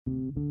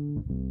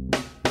Welcome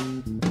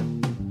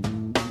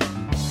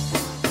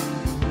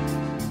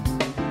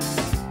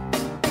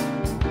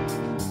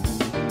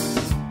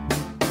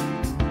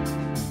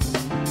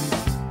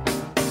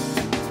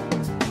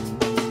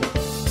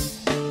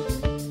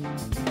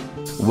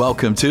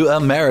to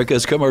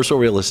America's Commercial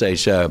Real Estate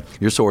Show,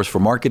 your source for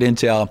market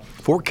intel,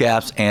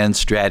 forecasts, and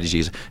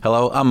strategies.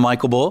 Hello, I'm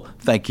Michael Bull.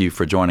 Thank you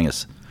for joining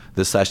us.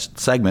 This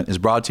segment is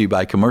brought to you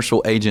by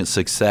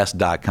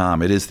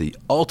CommercialAgentSuccess.com. It is the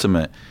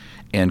ultimate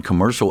in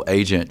commercial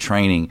agent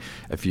training.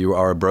 If you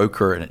are a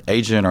broker, an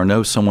agent, or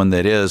know someone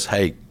that is,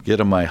 hey, get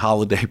them a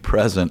holiday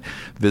present.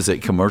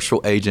 Visit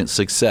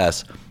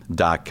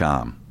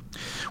CommercialAgentSuccess.com.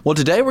 Well,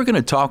 today we're going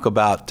to talk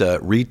about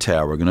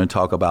retail. We're going to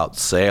talk about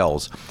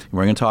sales.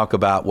 We're going to talk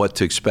about what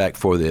to expect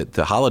for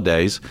the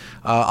holidays.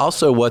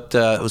 Also,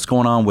 what's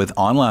going on with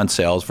online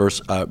sales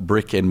versus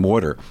brick and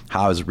mortar.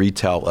 How has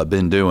retail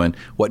been doing?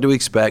 What do we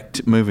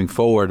expect moving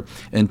forward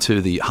into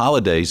the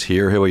holidays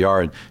here? Here we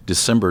are in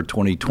December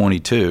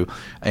 2022.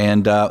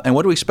 And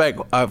what do we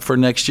expect for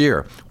next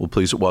year? Well,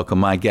 please welcome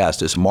my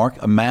guest. It's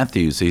Mark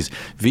Matthews. He's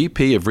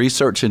VP of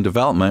Research and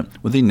Development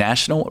with the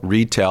National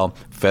Retail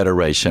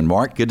Federation.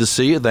 Mark, good to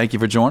see you. Thank you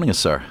for joining us,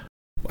 sir.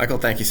 Michael,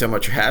 thank you so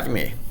much for having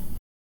me.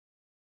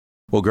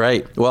 Well,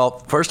 great. Well,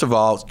 first of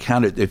all,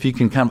 if you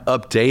can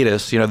update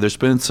us, there's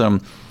been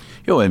some,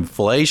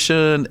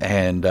 inflation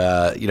and,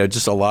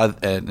 just a lot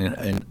of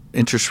and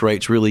interest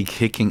rates really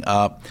kicking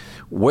up.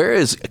 Where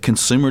is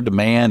consumer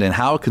demand and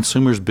how have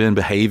consumers been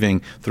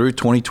behaving through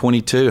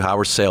 2022? How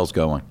are sales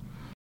going?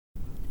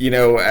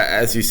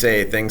 As you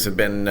say, things have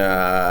been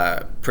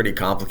pretty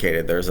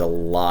complicated. There's a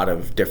lot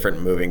of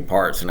different moving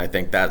parts, and I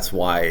think that's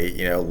why,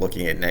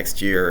 looking at next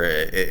year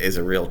is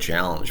a real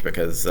challenge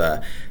because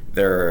there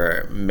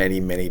are many,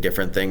 many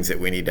different things that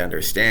we need to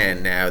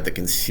understand. Now, the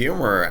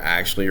consumer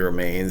actually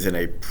remains in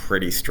a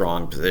pretty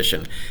strong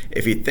position.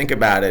 If you think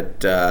about it,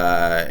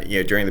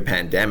 during the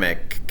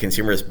pandemic,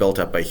 consumers built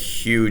up a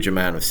huge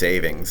amount of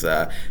savings,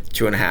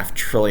 $2.5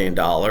 trillion.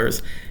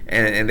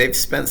 And they've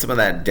spent some of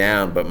that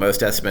down, but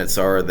most estimates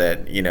are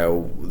that,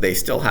 they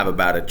still have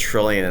about $1.5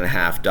 trillion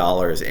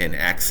in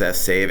excess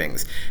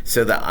savings.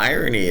 So the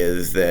irony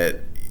is that,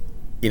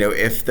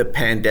 if the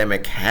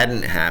pandemic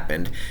hadn't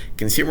happened,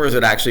 consumers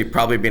would actually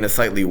probably be in a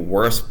slightly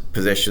worse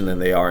position than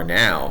they are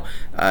now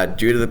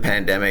due to the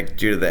pandemic,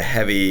 due to the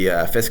heavy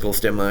fiscal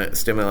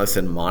stimulus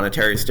and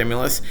monetary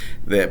stimulus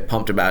that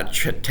pumped about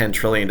 $10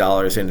 trillion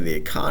into the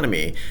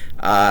economy.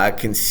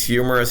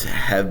 Consumers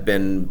have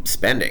been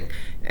spending.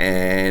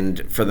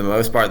 And for the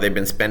most part, they've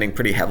been spending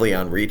pretty heavily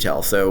on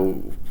retail.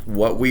 So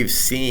what we've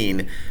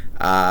seen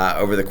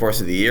over the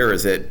course of the year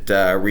is that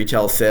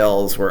retail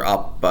sales were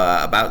up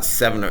about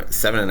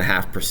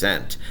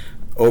 7.5%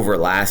 over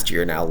last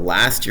year. Now,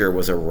 last year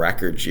was a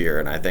record year,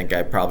 and I think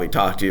I probably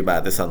talked to you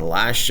about this on the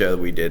last show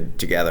we did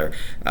together.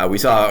 We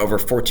saw over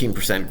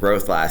 14%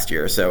 growth last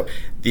year. So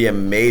the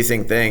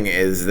amazing thing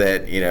is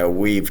that,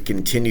 we've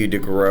continued to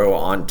grow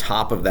on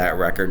top of that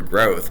record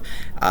growth.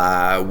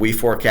 We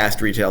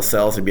forecast retail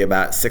sales to be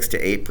about 6 to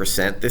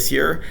 8% this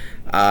year.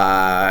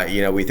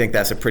 We think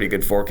that's a pretty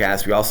good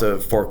forecast. We also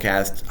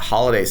forecast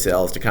holiday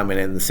sales to come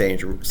in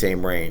the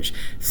same range,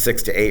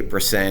 6 to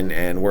 8%,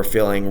 and we're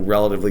feeling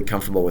relatively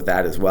comfortable with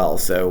that as well.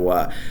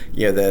 So,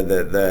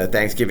 the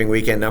Thanksgiving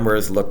weekend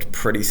numbers looked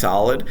pretty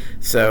solid.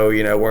 So,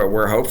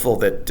 we're hopeful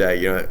that,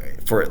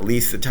 for at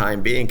least the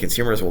time being,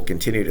 consumers will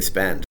continue to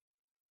spend.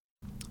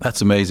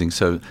 That's amazing.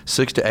 So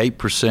 6 to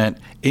 8%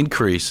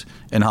 increase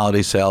in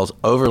holiday sales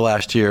over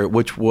last year,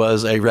 which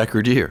was a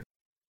record year.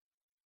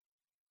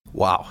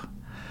 Wow.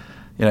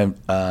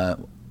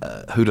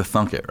 Who'd have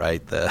thunk it,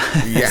 right?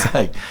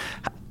 Yeah.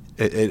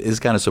 It is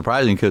kind of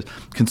surprising because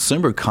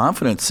consumer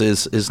confidence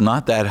is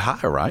not that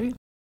high, right?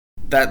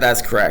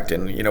 That's correct.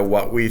 And,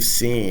 what we've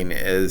seen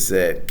is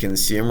that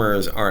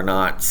consumers are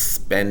not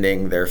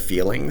spending their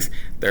feelings,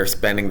 they're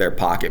spending their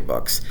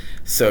pocketbooks.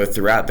 So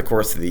throughout the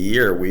course of the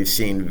year, we've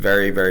seen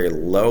very, very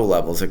low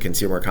levels of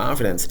consumer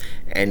confidence,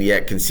 and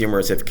yet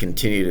consumers have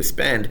continued to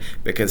spend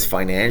because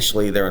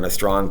financially they're in a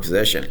strong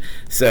position.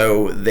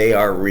 So they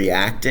are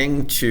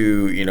reacting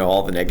to,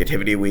 all the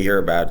negativity we hear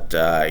about,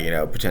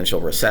 potential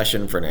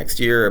recession for next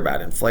year,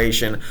 about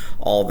inflation,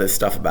 all this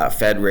stuff about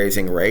Fed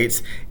raising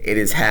rates. It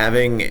is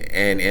having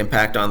an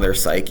impact on their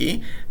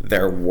psyche.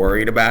 They're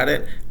worried about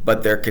it,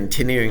 but they're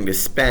continuing to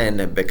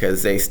spend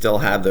because they still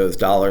have those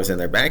dollars in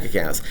their bank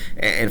accounts.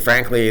 And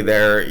frankly,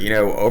 they're,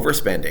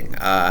 overspending.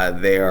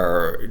 They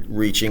are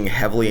reaching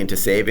heavily into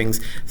savings.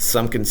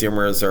 Some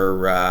consumers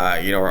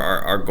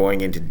are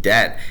going into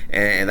debt.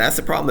 And that's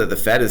the problem that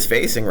the Fed is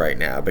facing right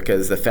now,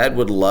 because the Fed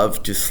would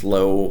love to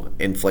slow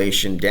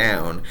inflation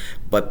down,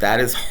 but that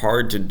is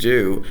hard to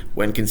do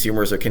when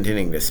consumers are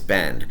continuing to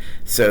spend.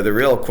 So the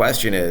real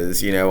question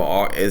is,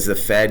 is the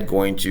Fed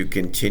going to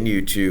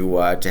continue to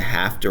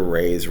have to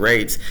raise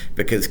rates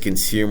because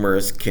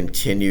consumers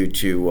continue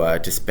to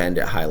spend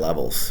at high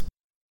levels?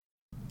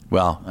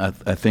 Well,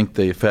 I think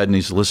the Fed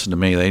needs to listen to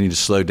me. They need to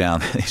slow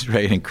down these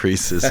rate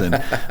increases and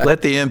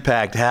let the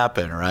impact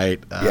happen,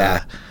 right?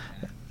 Yeah.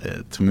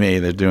 To me,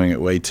 they're doing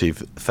it way too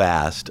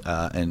fast,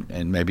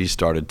 and maybe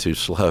started too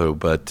slow.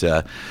 But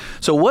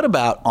so, what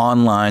about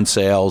online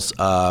sales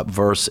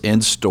versus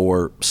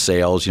in-store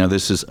sales?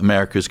 This is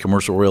America's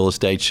Commercial Real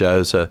Estate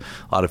Show, so a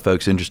lot of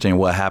folks interested in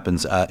what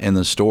happens in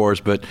the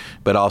stores, but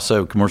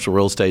also commercial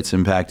real estate's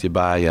impacted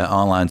by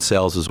online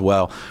sales as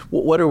well.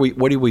 What are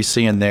we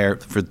seeing there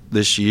for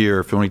this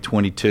year,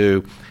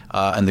 2022,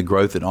 and the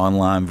growth in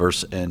online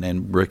versus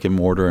and brick and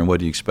mortar, and what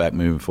do you expect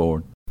moving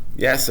forward?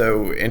 Yeah,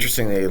 so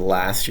interestingly,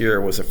 last year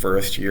was the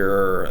first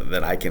year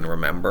that I can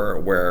remember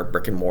where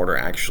brick and mortar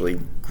actually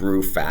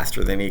grew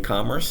faster than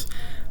e-commerce,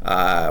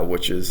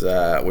 which is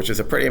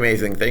a pretty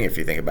amazing thing if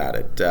you think about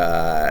it.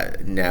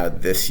 Now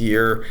this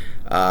year,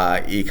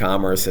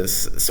 e-commerce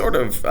has sort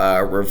of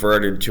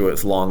reverted to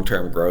its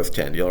long-term growth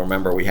trend. You'll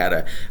remember we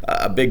had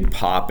a big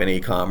pop in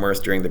e-commerce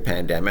during the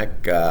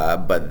pandemic,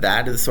 but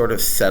that has sort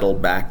of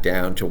settled back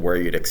down to where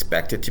you'd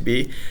expect it to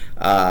be.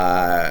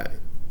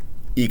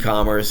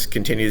 E-commerce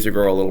continues to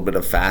grow a little bit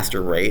of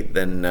faster rate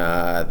than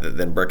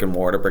brick and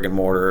mortar. Brick and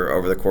mortar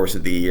over the course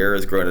of the year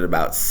has grown at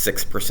about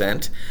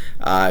 6%.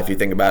 If you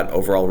think about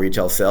overall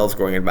retail sales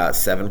growing at about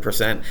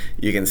 7%,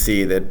 you can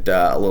see that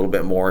a little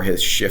bit more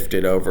has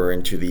shifted over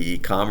into the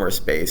e-commerce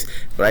space.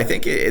 But I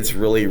think it's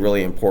really,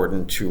 really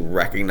important to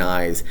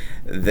recognize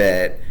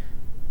that,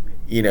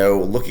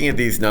 looking at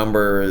these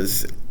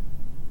numbers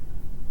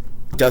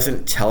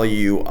doesn't tell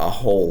you a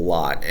whole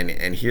lot,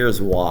 and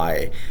here's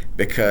why.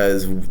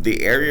 Because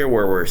the area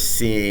where we're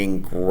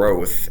seeing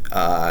growth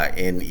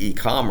in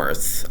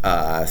e-commerce,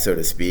 so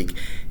to speak,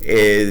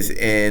 is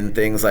in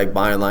things like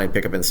buy online,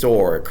 pick up in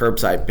store,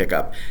 curbside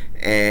pickup.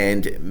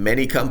 And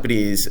many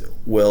companies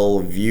will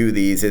view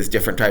these as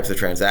different types of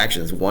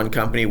transactions. One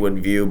company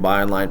would view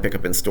buy online, pick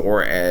up in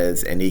store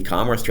as an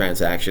e-commerce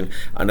transaction.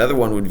 Another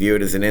one would view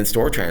it as an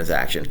in-store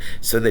transaction.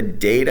 So the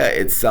data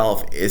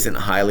itself isn't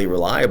highly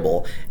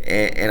reliable.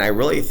 And I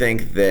really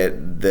think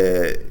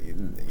that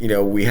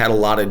we had a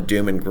lot of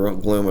doom and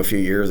gloom a few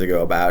years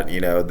ago about,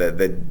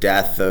 the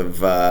death of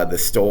the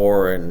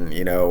store and,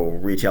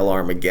 retail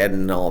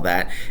Armageddon and all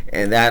that.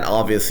 And that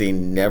obviously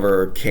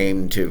never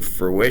came to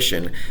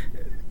fruition.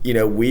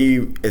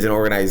 We as an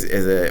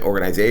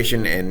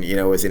organization and,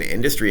 as an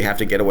industry have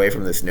to get away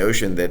from this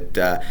notion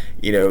that,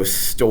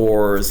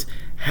 stores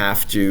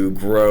have to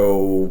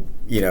grow,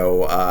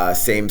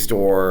 same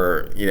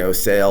store,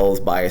 sales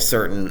by a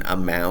certain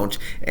amount,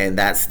 and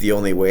that's the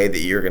only way that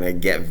you're going to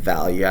get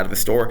value out of a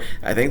store.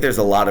 I think there's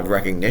a lot of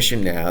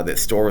recognition now that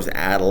stores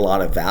add a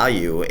lot of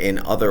value in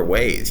other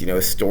ways.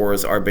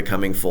 Stores are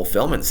becoming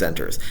fulfillment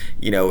centers.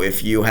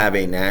 If you have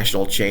a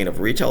national chain of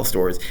retail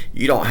stores,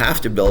 you don't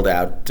have to build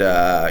out,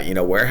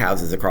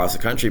 warehouses across the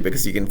country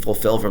because you can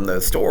fulfill from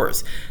those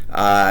stores.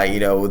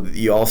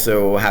 You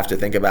also have to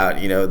think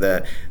about,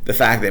 the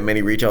fact that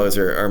many retailers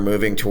are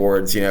moving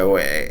towards,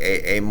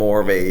 a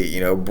more of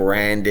a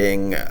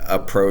branding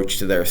approach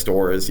to their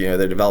stores.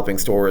 They're developing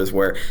stores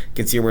where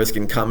consumers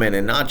can come in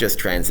and not just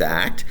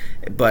transact,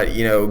 but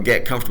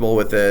get comfortable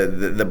with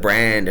the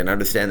brand and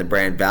understand the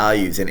brand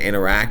values and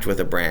interact with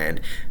the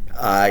brand.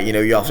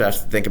 You also have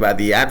to think about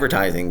the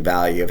advertising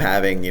value of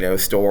having,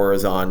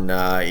 stores on,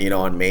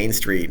 on Main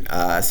Street.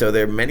 So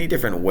there are many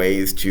different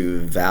ways to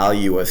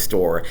value a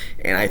store,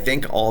 and I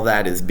think all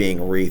that is being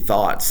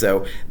rethought.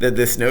 So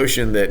this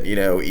notion that,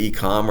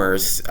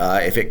 e-commerce,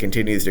 if it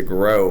continues to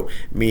grow,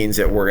 means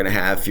that we're going to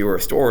have fewer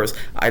stores,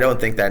 I don't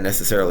think that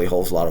necessarily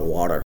holds a lot of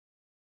water.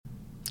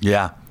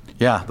 Yeah,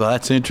 well,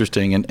 that's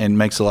interesting and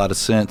makes a lot of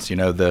sense.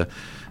 The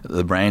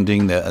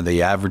branding,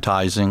 the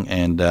advertising,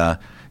 and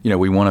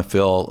we want to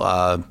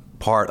feel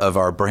part of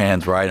our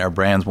brands, right? Our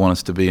brands want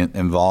us to be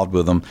involved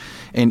with them.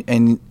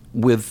 And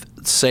with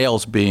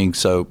sales being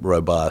so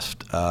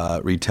robust,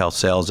 retail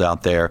sales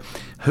out there,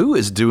 who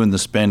is doing the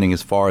spending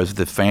as far as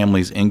the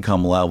family's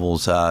income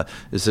levels?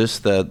 Is this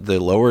the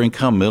lower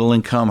income, middle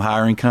income,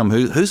 higher income?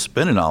 Who's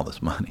spending all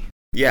this money?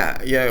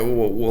 Yeah.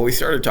 Well, we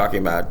started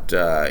talking about,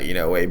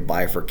 a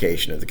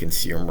bifurcation of the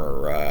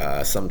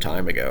consumer some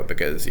time ago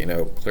because,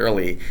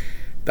 clearly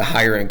the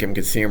higher income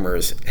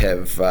consumers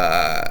have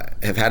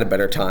had a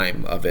better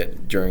time of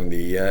it during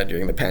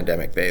the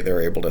pandemic. They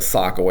were able to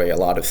sock away a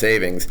lot of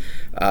savings.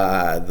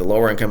 The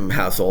lower income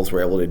households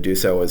were able to do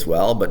so as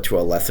well, but to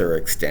a lesser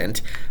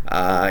extent.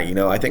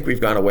 I think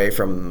we've gone away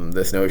from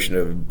this notion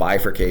of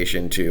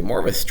bifurcation to more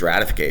of a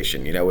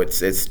stratification.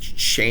 It's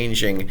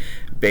changing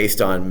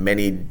based on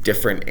many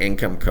different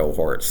income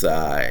cohorts.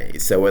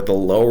 So at the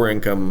lower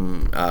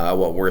income,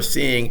 what we're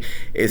seeing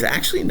is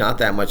actually not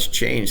that much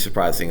change,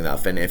 surprisingly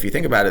enough. And if you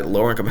think about it,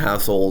 lower income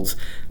households,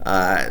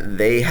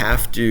 they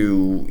have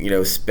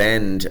to,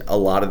 spend a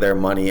lot of their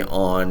money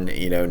on,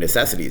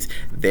 necessities.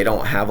 They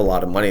don't have a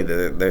lot of money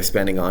that they're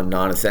spending on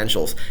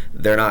non-essentials.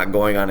 They're not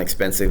going on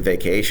expensive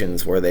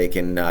vacations where they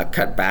can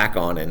cut back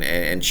on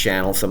and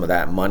channel some of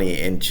that money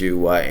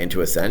into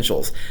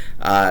essentials.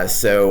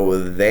 So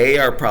they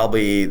are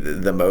probably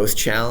the most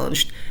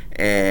challenged.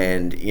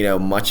 and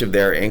much of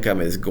their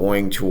income is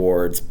going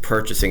towards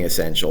purchasing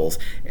essentials,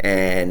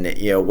 and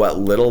what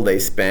little they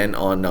spend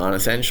on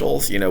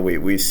non-essentials,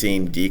 we've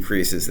seen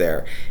decreases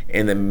there.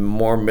 In the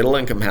more middle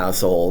income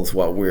households,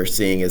 what we're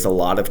seeing is a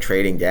lot of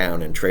trading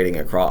down and trading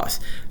across.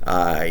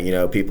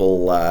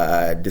 People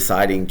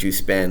deciding to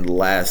spend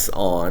less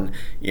on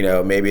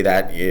maybe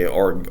that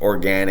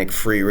organic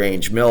free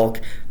range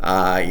milk.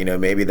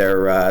 Maybe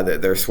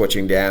they're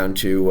switching down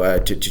to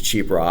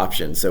cheaper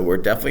options. So we're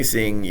definitely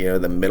seeing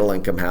the middle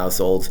income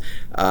households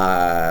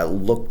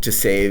look to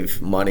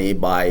save money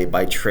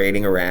by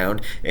trading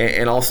around,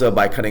 and also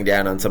by cutting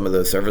down on some of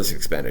those service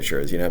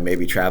expenditures.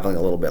 Maybe traveling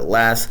a little bit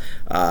less,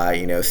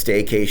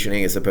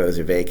 staycationing as opposed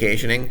to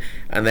vacationing.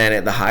 And then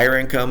at the higher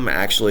income,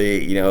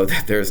 actually,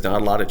 there's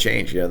not a lot of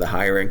change. The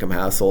higher income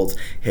households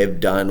have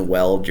done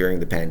well during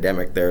the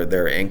pandemic.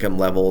 Their income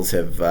levels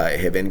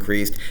have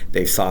increased.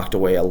 They've socked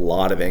away a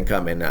lot of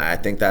income, and I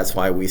think that's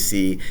why we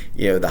see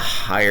the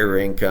higher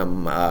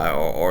income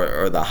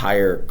or the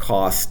higher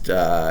cost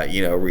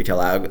retail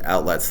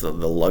outlets, the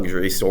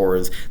luxury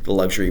stores, the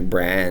luxury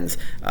brands,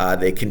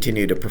 they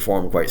continue to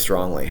perform quite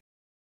strongly.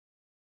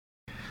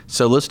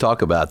 So let's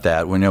talk about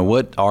that.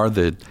 What are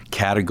the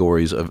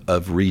categories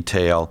of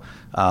retail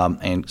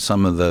and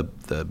some of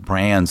the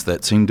brands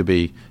that seem to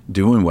be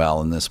doing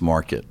well in this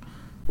market?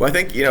 Well, I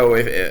think,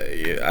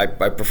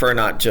 I prefer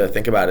not to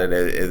think about it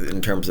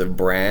in terms of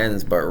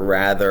brands, but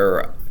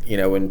rather,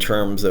 in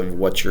terms of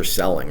what you're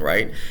selling,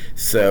 right?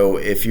 So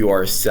if you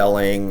are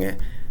selling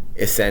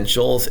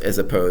essentials as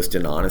opposed to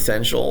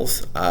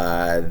non-essentials,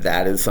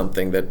 that is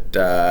something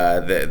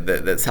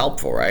that's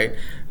helpful, right?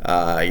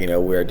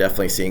 We're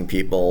definitely seeing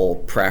people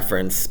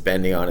preference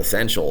spending on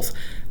essentials.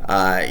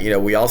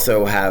 We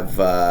also have,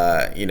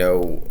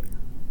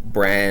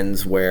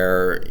 brands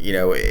where,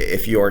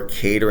 if you're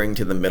catering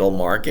to the middle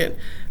market,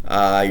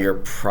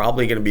 you're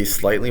probably going to be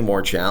slightly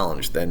more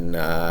challenged than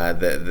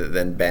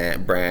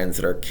brands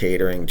that are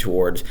catering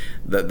towards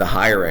the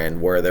higher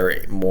end, where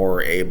they're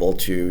more able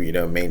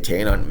to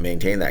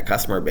maintain that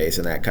customer base,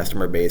 and that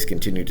customer base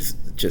continue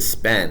to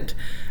spend.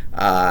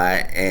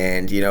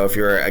 And if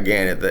you're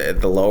again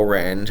at the lower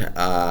end,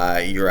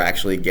 you're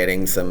actually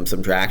getting some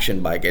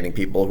traction by getting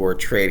people who are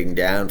trading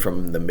down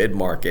from the mid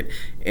market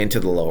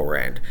into the lower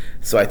end.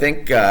 So I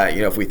think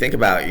if we think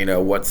about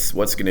what's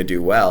going to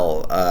do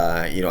well,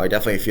 I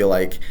definitely feel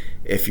like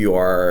if you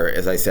are,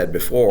 as I said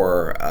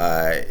before,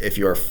 if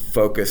you are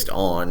focused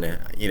on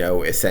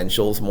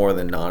essentials more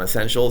than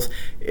non-essentials,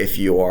 if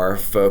you are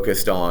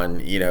focused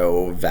on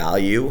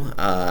value,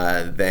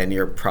 then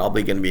you're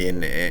probably going to be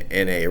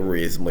in a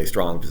reasonably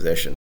strong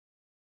position.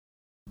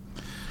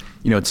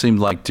 It seemed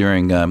like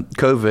during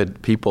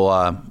COVID, people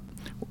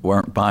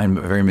weren't buying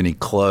very many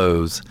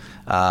clothes.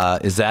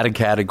 Is that a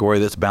category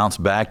that's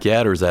bounced back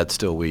yet, or is that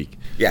still weak?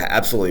 Yeah,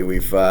 absolutely.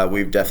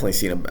 We've definitely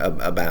seen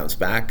a bounce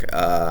back,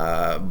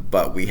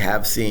 but we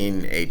have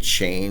seen a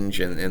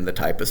change in the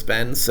type of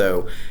spend.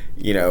 So,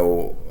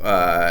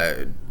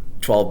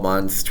 12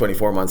 months,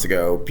 24 months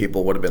ago,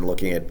 people would have been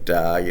looking at,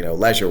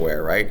 leisure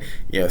wear, right?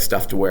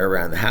 Stuff to wear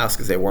around the house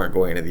because they weren't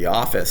going to the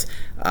office.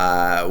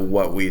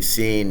 What we've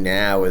seen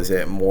now is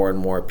that more and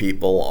more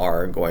people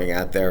are going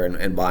out there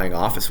and buying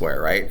office wear,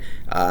 right?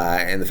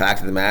 And the fact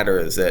of the matter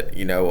is that,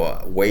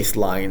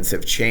 waistlines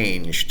have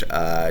changed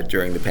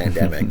during the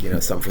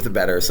pandemic, some for the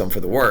better, some for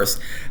the worse.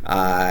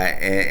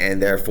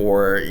 And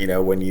therefore,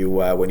 when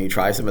you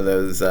try some of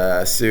those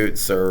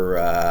suits or,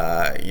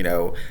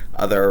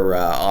 other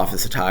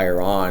office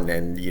attire on,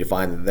 and you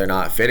find that they're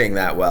not fitting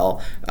that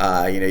well,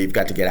 you've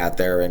got to get out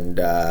there and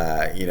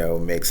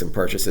make some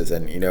purchases.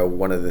 And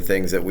one of the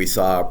things that we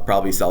saw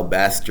probably sell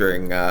best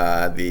during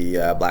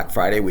the Black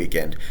Friday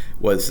weekend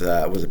was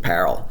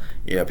apparel.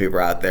 People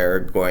are out there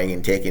going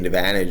and taking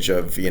advantage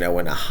of in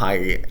a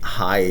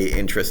high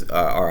interest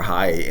or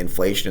high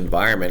inflation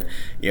environment,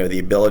 the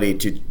ability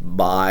to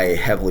buy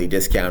heavily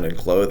discounted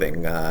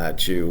clothing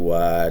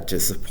to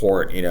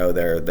support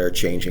their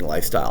changing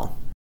lifestyle.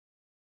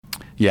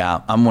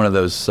 Yeah, I'm one of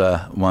those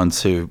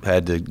ones who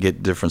had to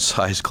get different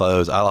size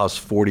clothes. I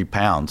lost 40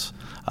 pounds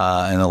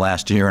in the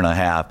last year and a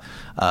half.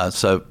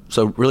 So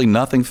really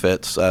nothing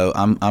fits. So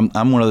I'm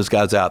one of those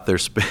guys out there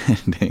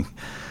spending.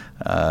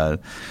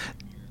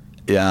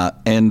 Yeah,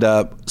 and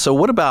so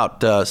what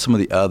about some of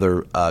the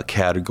other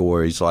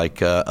categories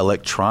like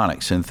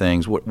electronics and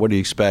things? What do you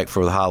expect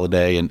for the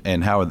holiday,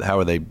 and how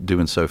are they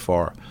doing so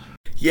far?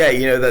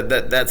 Yeah,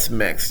 that's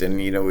mixed, and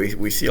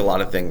we see a lot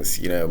of things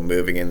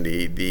moving in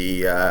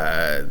the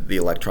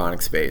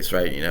electronic space,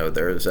 right?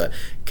 There's a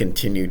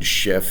continued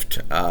shift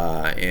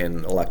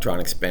in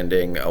electronic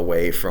spending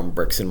away from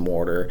bricks and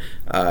mortar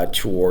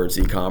towards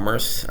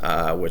e-commerce,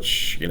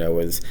 which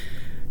is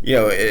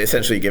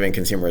essentially giving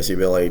consumers the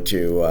ability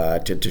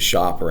to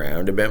shop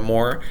around a bit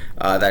more.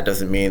 That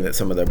doesn't mean that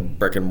some of the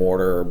brick and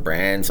mortar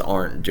brands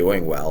aren't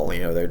doing well.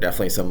 There are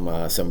definitely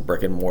some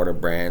brick and mortar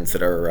brands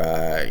that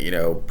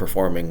are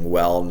performing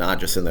well, not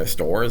just in their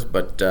stores,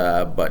 but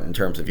in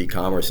terms of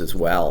e-commerce as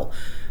well.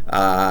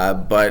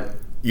 But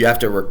you have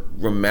to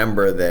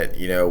remember that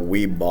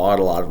we bought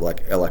a lot of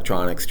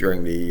electronics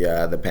during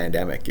the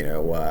pandemic.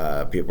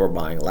 People were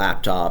buying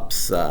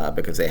laptops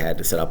because they had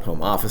to set up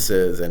home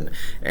offices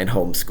and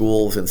home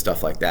schools and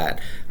stuff like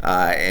that.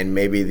 And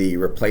maybe the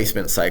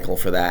replacement cycle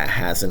for that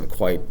hasn't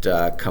quite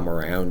come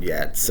around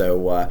yet.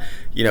 So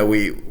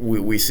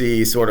we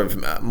see sort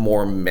of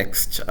more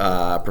mixed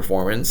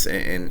performance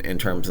in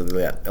terms of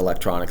the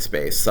electronic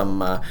space. Some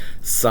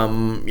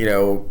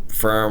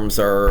firms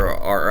are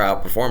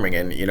outperforming,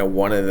 and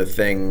one of the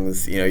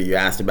things you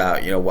asked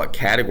about what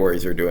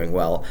categories are doing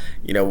well.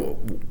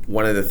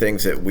 One of the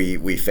things that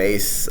we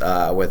face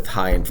with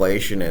high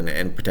inflation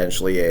and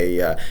potentially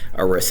a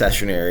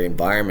recessionary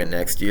environment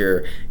next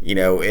year,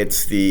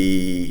 it's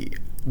the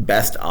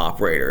best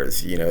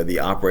operators, the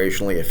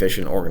operationally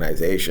efficient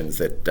organizations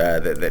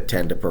that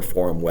tend to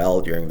perform well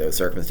during those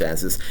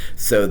circumstances.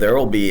 So there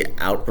will be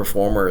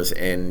outperformers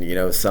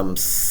in some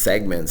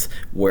segments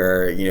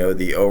where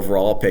the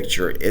overall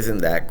picture isn't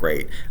that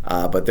great,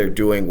 but they're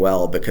doing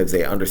well because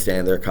they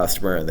understand their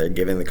customer and they're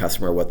giving the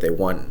customer what they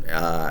want,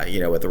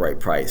 at the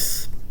right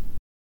price.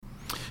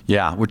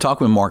 Yeah, we're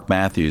talking with Mark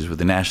Matthews with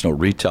the National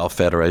Retail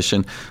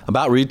Federation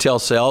about retail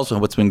sales and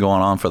what's been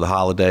going on for the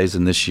holidays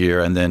and this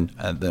year, and then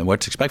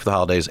what to expect for the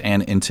holidays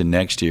and into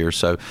next year.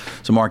 So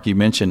Mark, you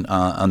mentioned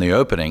on the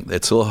opening,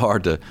 it's a little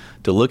hard to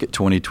look at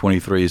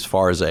 2023 as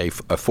far as a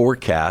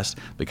forecast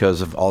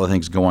because of all the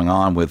things going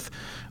on with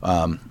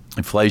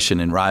inflation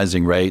and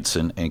rising rates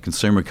and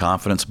consumer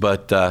confidence.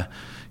 But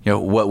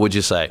what would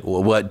you say?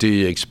 What do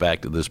you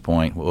expect at this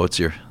point?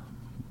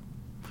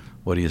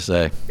 What do you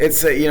say?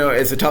 It's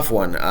a tough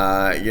one.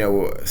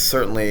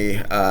 Certainly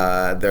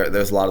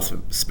there's a lot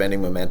of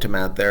spending momentum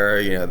out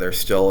there. There's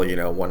still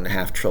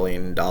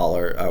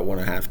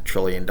 $1.5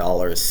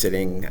 trillion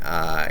sitting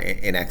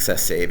in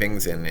excess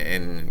savings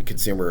in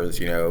consumers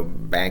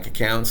bank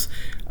accounts.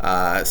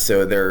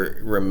 So there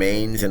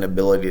remains an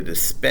ability to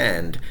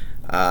spend.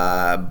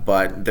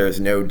 But there's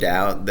no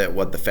doubt that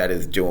what the Fed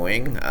is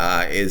doing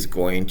is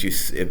going to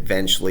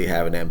eventually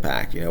have an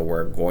impact.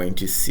 We're going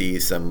to see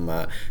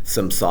some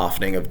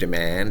softening of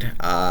demand.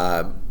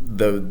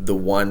 The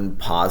one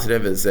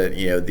positive is that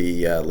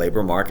the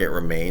labor market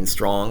remains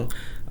strong.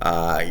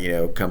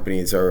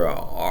 Companies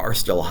are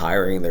still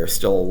hiring. There's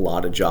still a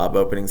lot of job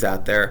openings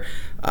out there.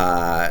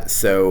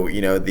 So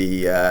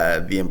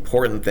the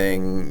important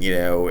thing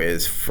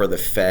is for the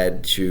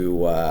Fed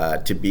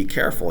to be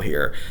careful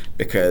here,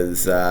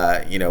 because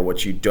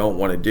what you don't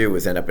want to do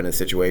is end up in a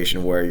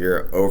situation where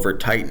you're over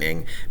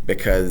tightening,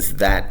 because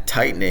that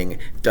tightening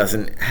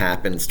doesn't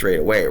happen straight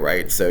away,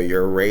 right? So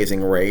you're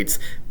raising rates,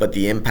 but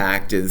the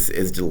impact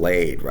is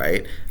delayed,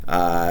 right?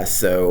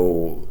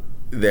 So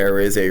there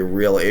is a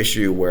real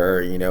issue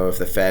where if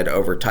the Fed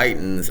over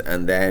tightens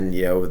and then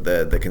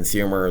the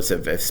consumers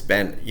have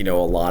spent a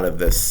lot of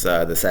this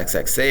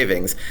excess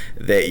savings,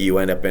 that you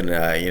end up in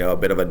a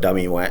bit of a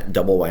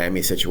double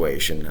whammy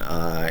situation,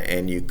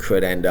 and you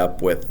could end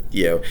up with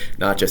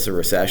not just a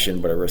recession,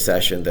 but a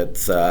recession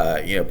that's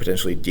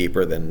potentially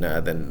deeper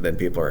than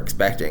people are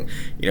expecting.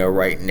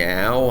 Right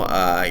now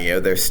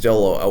there's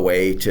still a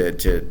way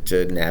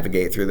to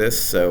navigate through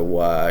this.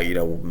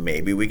 So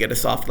maybe we get a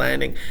soft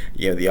landing.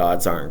 The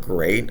odds aren't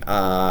great,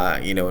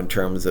 in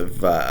terms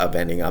of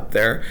ending up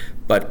there.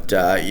 But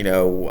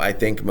I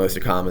think most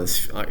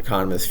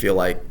economists feel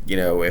like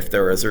if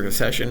there is a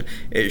recession,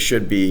 it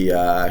should be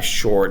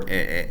short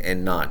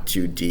and not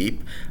too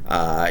deep.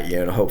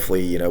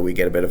 Hopefully we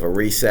get a bit of a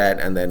reset,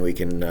 and then we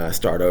can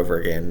start over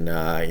again.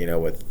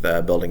 With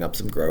building up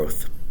some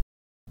growth.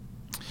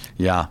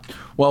 Yeah.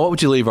 Well, what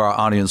would you leave our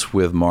audience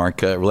with,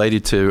 Mark,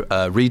 related to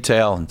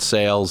retail and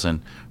sales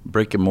and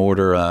brick and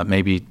mortar?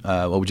 Maybe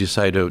what would you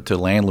say to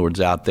landlords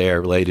out there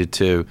related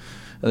to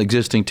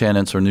existing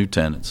tenants or new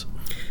tenants?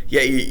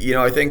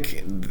 Yeah, I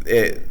think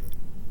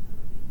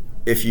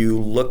if you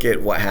look at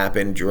what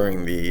happened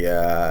during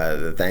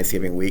the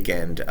Thanksgiving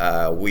weekend,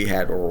 we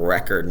had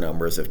record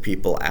numbers of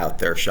people out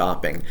there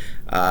shopping.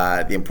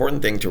 The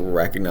important thing to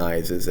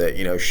recognize is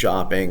that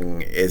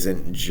shopping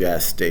isn't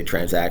just a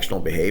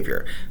transactional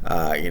behavior.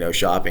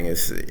 Shopping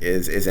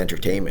is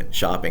entertainment.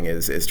 Shopping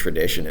is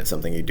tradition. It's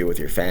something you do with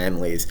your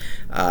families.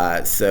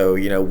 So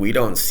we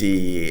don't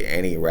see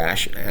any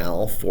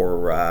rationale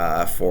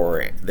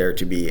for there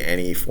to be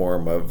any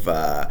form of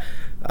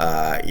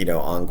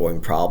ongoing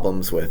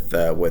problems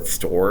with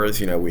stores.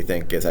 We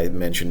think, as I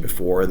mentioned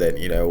before,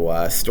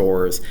 that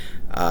stores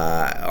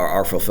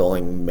are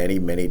fulfilling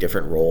many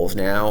different roles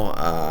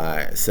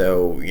now.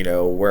 So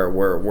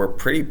we're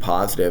pretty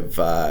positive.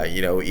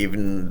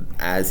 Even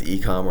as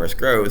e-commerce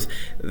grows,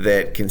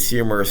 that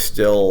consumers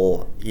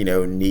still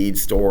need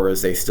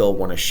stores. They still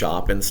want to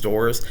shop in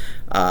stores,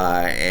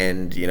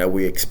 and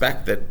we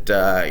expect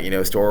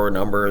that store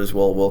numbers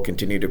will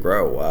continue to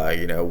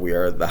grow. We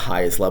are at the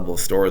highest level of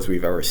stores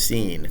we've ever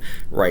seen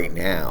right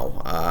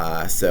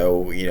now.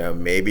 So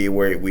maybe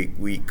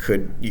you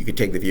could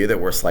take the view that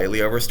we're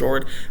slightly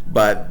overstored,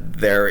 but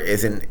there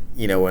isn't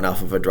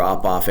enough of a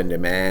drop off in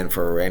demand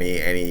for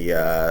any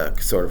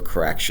sort of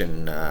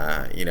correction,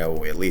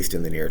 at least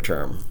in the near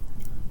term.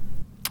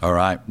 All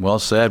right. Well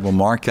said. Well,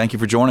 Mark, thank you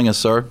for joining us,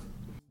 sir.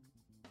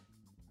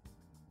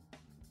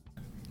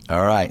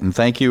 All right. And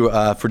thank you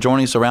for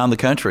joining us around the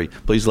country.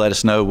 Please let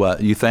us know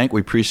what you think. We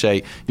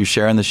appreciate you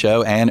sharing the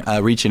show and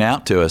reaching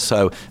out to us.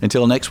 So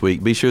until next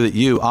week, be sure that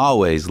you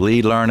always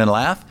lead, learn, and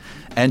laugh,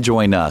 and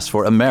join us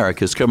for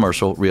America's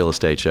Commercial Real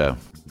Estate Show.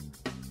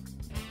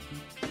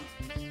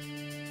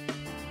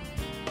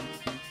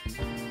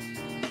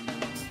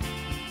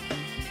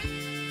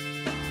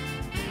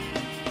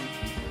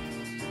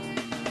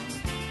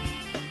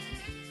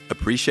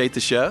 Appreciate the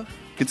show?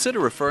 Consider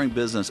referring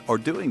business or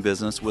doing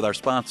business with our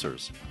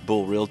sponsors.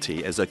 Bull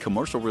Realty is a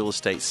commercial real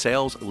estate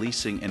sales,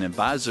 leasing, and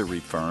advisory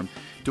firm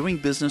doing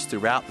business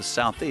throughout the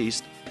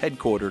Southeast,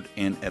 headquartered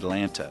in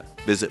Atlanta.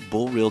 Visit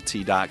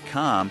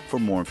bullrealty.com for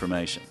more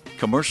information.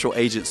 Commercial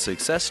Agent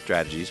Success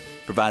Strategies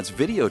provides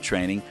video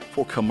training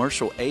for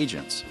commercial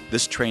agents.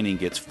 This training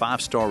gets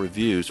 5-star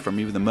reviews from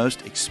even the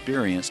most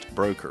experienced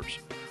brokers.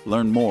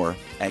 Learn more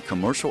at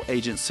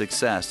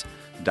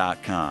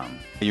commercialagentsuccess.com.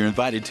 You're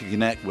invited to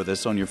connect with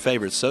us on your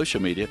favorite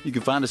social media. You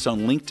can find us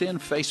on LinkedIn,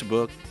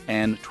 Facebook,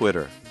 and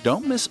Twitter.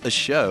 Don't miss a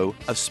show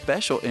of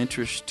special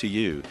interest to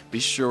you. Be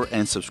sure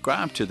and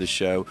subscribe to the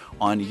show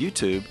on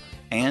YouTube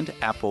and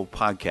Apple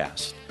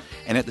Podcasts.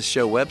 And at the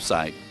show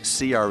website,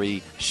 creshow.com,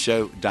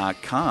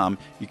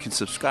 you can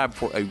subscribe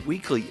for a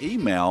weekly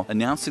email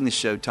announcing the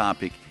show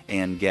topic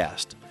and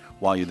guest.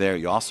 While you're there,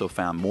 you also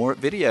found more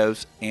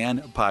videos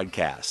and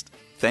podcasts.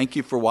 Thank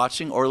you for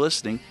watching or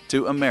listening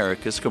to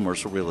America's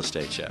Commercial Real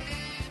Estate Show.